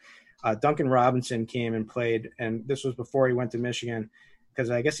cash. Duncan Robinson came and played, and this was before he went to Michigan, because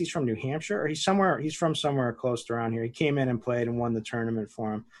I guess he's from New Hampshire, or he's from somewhere close to around here. He came in and played and won the tournament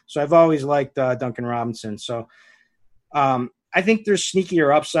for him. So I've always liked Duncan Robinson. So I think there's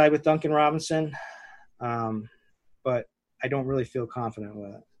sneakier upside with Duncan Robinson, but I don't really feel confident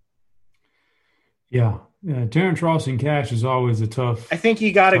with it. Yeah. Terrence Ross in cash is always a tough. I think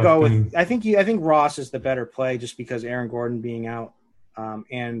you got to go thing. with. I think Ross is the better play, just because Aaron Gordon being out,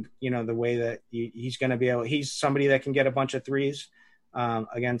 and the way that he's going to be able. He's somebody that can get a bunch of threes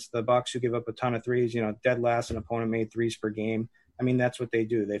against the Bucks, who give up a ton of threes. Dead last, an opponent made threes per game. I mean, that's what they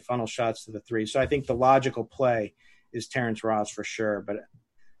do. They funnel shots to the three. So I think the logical play is Terrence Ross for sure. But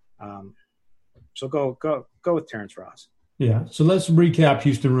so go with Terrence Ross. Yeah. So let's recap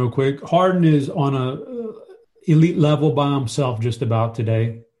Houston real quick. Harden is on a elite level by himself just about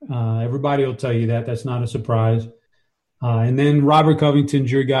today. Everybody will tell you that. That's not a surprise. And then Robert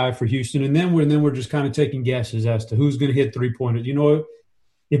Covington's your guy for Houston. And then we're just kind of taking guesses as to who's going to hit three-pointers.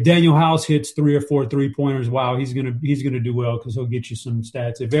 If Daniel House hits 3 or 4 3-pointers, wow, he's gonna do well because he'll get you some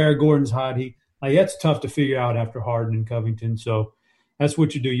stats. If Eric Gordon's hot, that's tough to figure out after Harden and Covington. So that's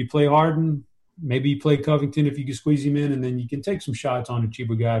what you do. You play Harden, maybe you play Covington if you can squeeze him in, and then you can take some shots on a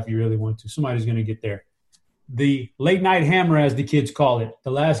cheaper guy if you really want to. Somebody's going to get there. The late night hammer, as the kids call it,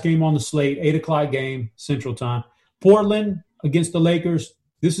 the last game on the slate, 8:00 game, Central Time. Portland against the Lakers.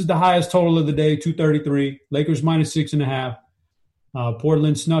 This is the highest total of the day, 233. Lakers minus 6.5.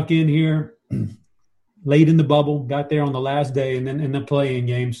 Portland snuck in here late in the bubble, got there on the last day, and then in the play-in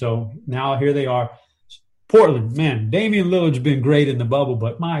game. So now here they are. Portland, man, Damian Lillard's been great in the bubble,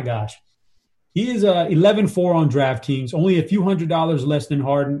 but my gosh. He is 11-4 on DraftKings, only a few $100s less than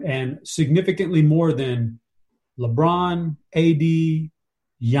Harden, and significantly more than LeBron, AD,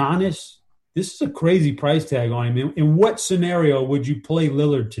 Giannis. This is a crazy price tag on him. In what scenario would you play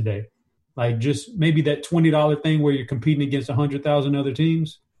Lillard today? Like just maybe that $20 thing where you're competing against 100,000 other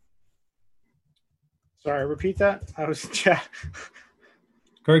teams? Sorry, repeat that. I was in chat.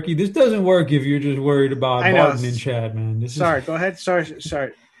 Kirky, this doesn't work if you're just worried about Harden and Chad, man. Go ahead.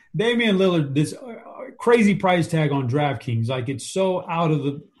 Sorry. Damian Lillard, this crazy price tag on DraftKings. Like it's so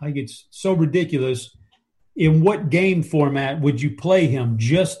it's so ridiculous. In what game format would you play him?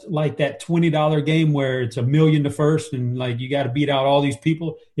 Just like that $20 game where it's $1 million to first and like you got to beat out all these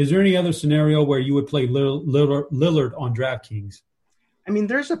people? Is there any other scenario where you would play Lillard on DraftKings? I mean,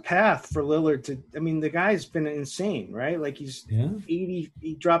 there's a path for Lillard to – I mean, the guy's been insane, right? Like he's 80 –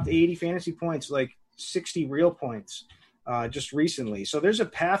 he dropped 80 fantasy points, like 60 real points just recently. So there's a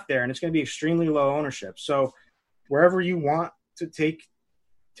path there, and it's going to be extremely low ownership. So wherever you want to take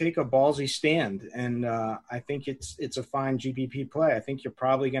a ballsy stand, and I think it's a fine GPP play. I think you're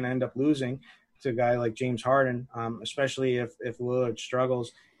probably going to end up losing to a guy like James Harden, especially if Lillard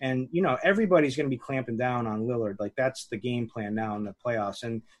struggles. And, everybody's going to be clamping down on Lillard. Like, that's the game plan now in the playoffs.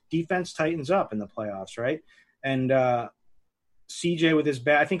 And defense tightens up in the playoffs, right? And CJ with his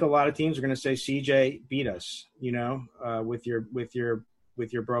bat, I think a lot of teams are going to say, CJ beat us, with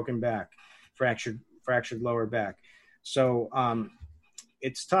your broken back, fractured lower back. So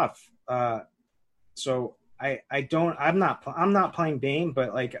it's tough. So I'm not playing Dame,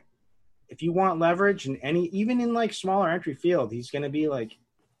 but like, if you want leverage and even in like smaller entry field, he's going to be like,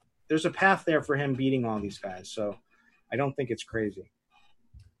 there's a path there for him beating all these guys. So I don't think it's crazy.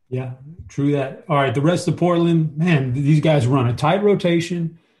 Yeah, true that. All right, the rest of Portland, man, these guys run a tight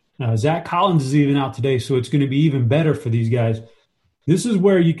rotation. Zach Collins is even out today, so it's going to be even better for these guys. This is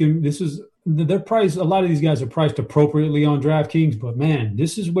where they're priced. A lot of these guys are priced appropriately on DraftKings, but man,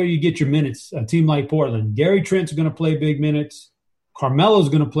 this is where you get your minutes. A team like Portland, Gary Trent's going to play big minutes. Carmelo's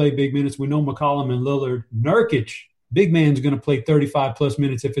going to play big minutes. We know McCollum and Lillard. Nurkic, big man's going to play 35-plus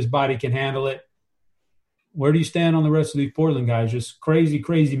minutes if his body can handle it. Where do you stand on the rest of these Portland guys? Just crazy,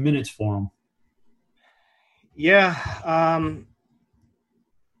 crazy minutes for them. Yeah.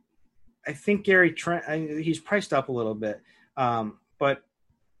 I think Gary Trent, he's priced up a little bit. But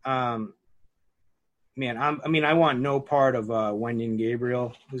man, I want no part of Wenyen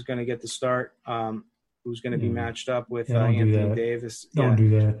Gabriel, who's going to get the start, who's going to be matched up with Anthony Davis. Don't do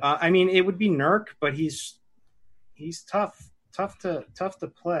that. It would be Nurk, but he's tough to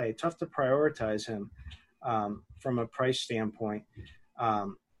play, tough to prioritize him from a price standpoint.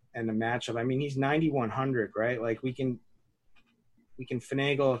 and the matchup. I mean, he's 9,100, right? Like we can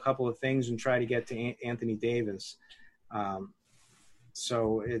finagle a couple of things and try to get to Anthony Davis.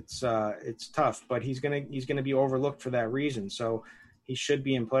 So it's tough, but he's gonna be overlooked for that reason. So he should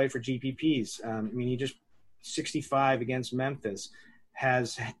be in play for GPPs. I mean, he just 65 against Memphis,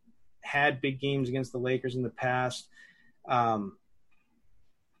 has had big games against the Lakers in the past.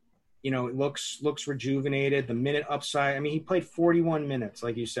 It looks rejuvenated. The minute upside. I mean, he played 41 minutes,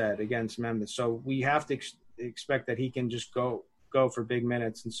 like you said, against Memphis. So we have to expect that he can just go for big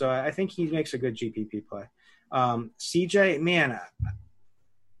minutes. And so I think he makes a good GPP play. CJ, man,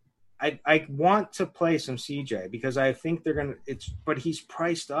 I want to play some CJ because I think they're going to – but he's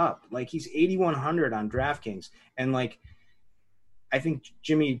priced up. Like, he's 8,100 on DraftKings. And, like, I think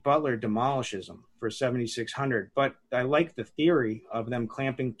Jimmy Butler demolishes him for 7,600. But I like the theory of them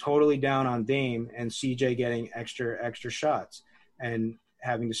clamping totally down on Dame and CJ getting extra shots and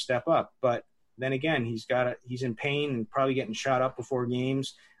having to step up. But then again, he's in pain and probably getting shot up before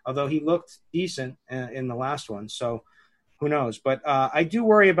games, although he looked decent in the last one. So who knows? But I do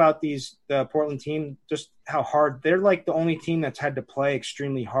worry about the Portland team, just how hard – they're like the only team that's had to play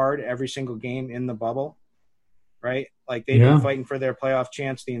extremely hard every single game in the bubble, right? Like they've been fighting for their playoff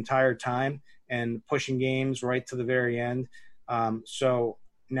chance the entire time and pushing games right to the very end. So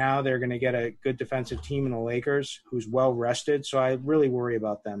now they're going to get a good defensive team in the Lakers who's well rested. So I really worry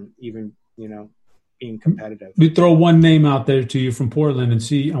about them even, being competitive. We throw one name out there to you from Portland and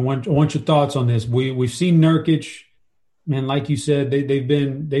see. I want your thoughts on this. We've seen Nurkic, man. Like you said,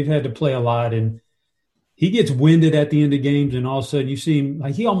 they've had to play a lot, and he gets winded at the end of games, and all of a sudden you see him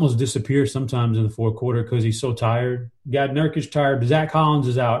like he almost disappears sometimes in the fourth quarter because he's so tired. Got Nurkic tired. Zach Collins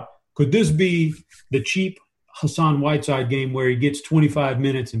is out. Could this be the cheap Hassan Whiteside game where he gets 25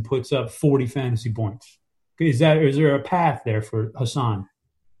 minutes and puts up 40 fantasy points? Is there a path there for Hassan?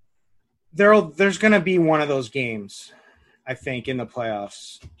 There's going to be one of those games, I think, in the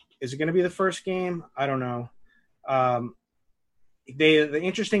playoffs. Is it going to be the first game? I don't know. The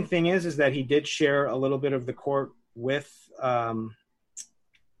interesting thing is that he did share a little bit of the court with Nurkic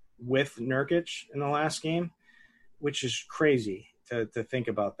in the last game, which is crazy to think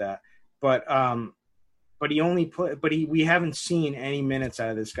about that. But we haven't seen any minutes out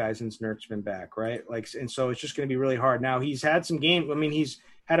of this guy since Nurk's been back, right? And so it's just going to be really hard. Now he's had some games. I mean, he's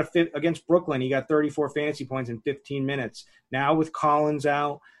had against Brooklyn. He got 34 fantasy points in 15 minutes. Now with Collins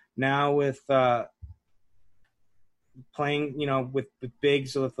out, now with playing, with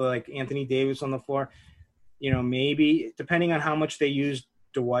bigs with like Anthony Davis on the floor, maybe depending on how much they use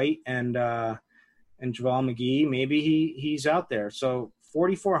Dwight and JaVale McGee, maybe he's out there. So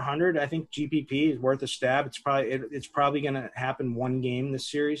 4,400, I think GPP is worth a stab. It's probably going to happen one game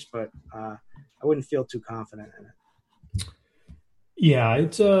this series, but I wouldn't feel too confident in it. Yeah,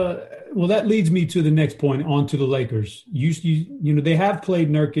 it's well, that leads me to the next point, on to the Lakers. They have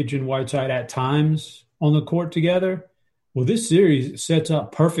played Nurkic and Whiteside at times on the court together. Well, this series sets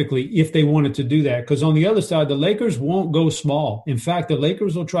up perfectly if they wanted to do that, because on the other side, the Lakers won't go small. In fact, the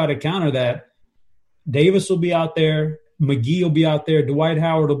Lakers will try to counter that. Davis will be out there. McGee will be out there. Dwight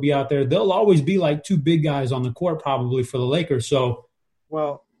Howard will be out there. They'll always be like two big guys on the court probably for the Lakers. So,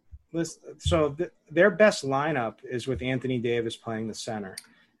 well, their best lineup is with Anthony Davis playing the center.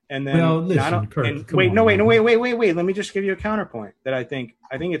 And then wait. Let me just give you a counterpoint that I think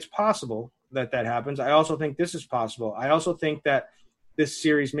it's possible that happens. I also think this is possible. I also think that this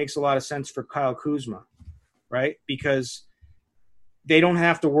series makes a lot of sense for Kyle Kuzma, right? Because they don't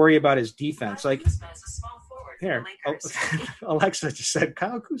have to worry about his defense. Like, here, Alexa just said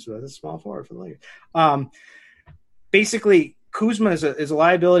Kyle Kuzma is a small forward for the Lakers. Basically, Kuzma is a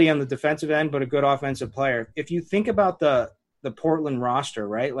liability on the defensive end, but a good offensive player. If you think about the Portland roster,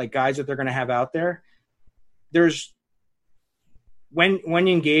 right, like guys that they're going to have out there, there's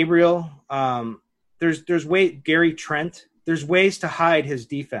Wenyen Gabriel, there's Gary Trent. There's ways to hide his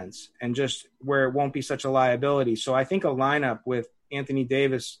defense and just where it won't be such a liability. So I think a lineup with Anthony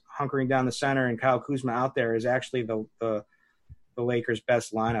Davis hunkering down the center and Kyle Kuzma out there is actually the Lakers'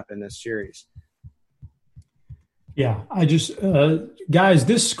 best lineup in this series. Yeah, I just guys,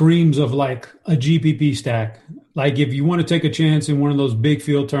 this screams of like a GPP stack. Like if you want to take a chance in one of those big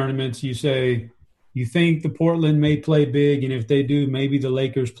field tournaments, you say you think the Portland may play big, and if they do, maybe the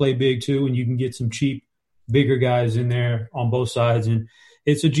Lakers play big too, and you can get some cheap, bigger guys in there on both sides. And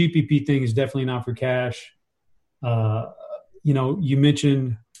it's a GPP thing. It's definitely not for cash. You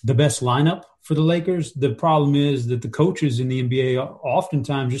mentioned the best lineup for the Lakers. The problem is that the coaches in the NBA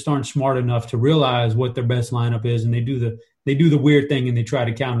oftentimes just aren't smart enough to realize what their best lineup is, and they do the weird thing and they try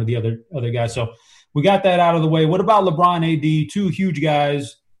to counter the other guys. So we got that out of the way. What about LeBron, AD, two huge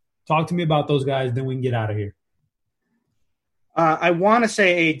guys? Talk to me about those guys, then we can get out of here. I want to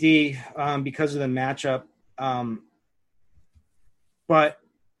say AD because of the matchup, but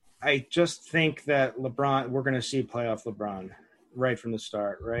I just think that LeBron, we're going to see playoff LeBron right from the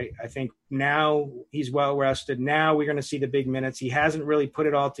start, right? I think now he's well rested. Now we're going to see the big minutes. He hasn't really put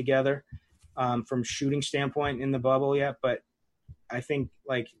it all together from shooting standpoint in the bubble yet, but I think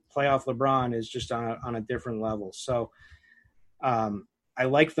like playoff LeBron is just on a different level. So I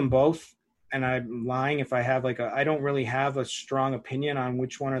like them both. And I'm lying if I have I don't really have a strong opinion on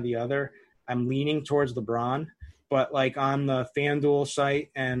which one or the other. I'm leaning towards LeBron, but like on the FanDuel site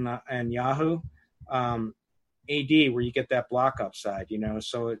and Yahoo, AD where you get that block upside,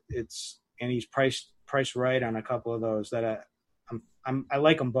 so and he's priced right on a couple of those that I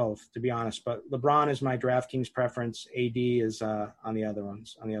like them both, to be honest, but LeBron is my DraftKings preference. AD is on the other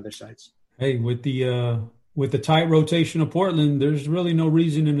ones, on the other sites. Hey, with the tight rotation of Portland, there's really no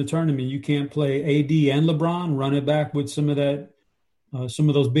reason in the tournament you can't play AD and LeBron, run it back with some of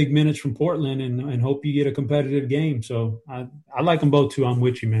those big minutes from Portland, and hope you get a competitive game. So I like them both too. I'm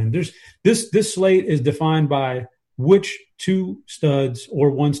with you, man. This slate is defined by which two studs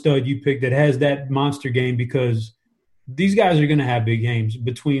or one stud you pick that has that monster game, because these guys are going to have big games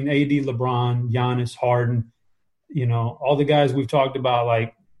between AD, LeBron, Giannis, Harden, all the guys we've talked about.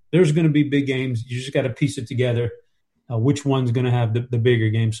 Like, there's going to be big games. You just got to piece it together. Which one's going to have the bigger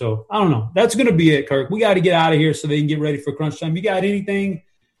game? So I don't know. That's going to be it, Kirk. We got to get out of here so they can get ready for crunch time. You got anything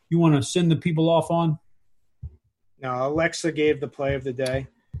you want to send the people off on? No, Alexa gave the play of the day.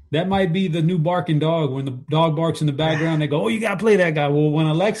 That might be the new barking dog. When the dog barks in the background, they go, "Oh, you got to play that guy." Well, when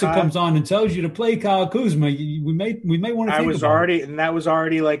Alexa comes on and tells you to play Kyle Kuzma, we may want to. That was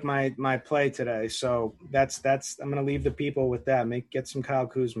already like my play today. So that's I'm going to leave the people with that. Get some Kyle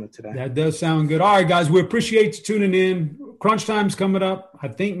Kuzma today. That does sound good. All right, guys, we appreciate you tuning in. Crunch time's coming up. I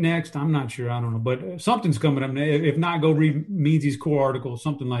think next. I'm not sure. I don't know, but something's coming up. If not, go read Meansy's core article,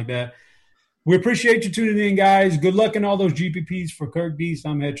 something like that. We appreciate you tuning in, guys. Good luck in all those GPPs for Kirk Deese.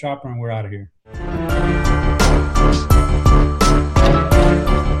 I'm Head Chopper, and we're out of here.